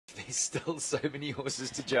There's still so many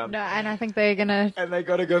horses to jump. No, and I think they're going to... And they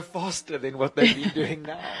got to go faster than what they've been doing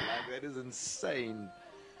now. Like, that is insane.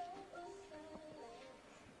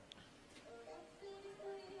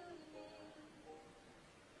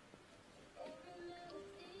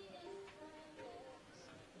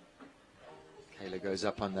 KAYLA goes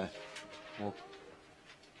up on the more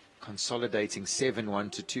consolidating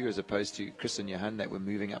 7-1-2 as opposed to Chris and Johan that were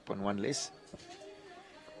moving up on one less.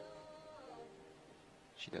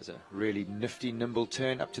 She does a really nifty, nimble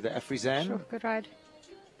turn up to the Afrizan. Sure, good ride.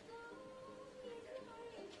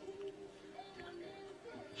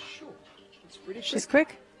 Sure, it's pretty She's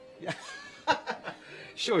quick. Yeah.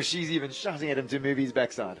 Sure, she's even shouting at him to move his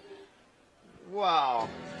backside. Wow.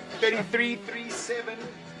 33.37.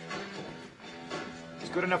 It's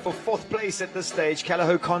good enough for 4th place at this stage.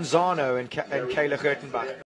 CALLAHO, CONZANO and KAYLA Gertenbach.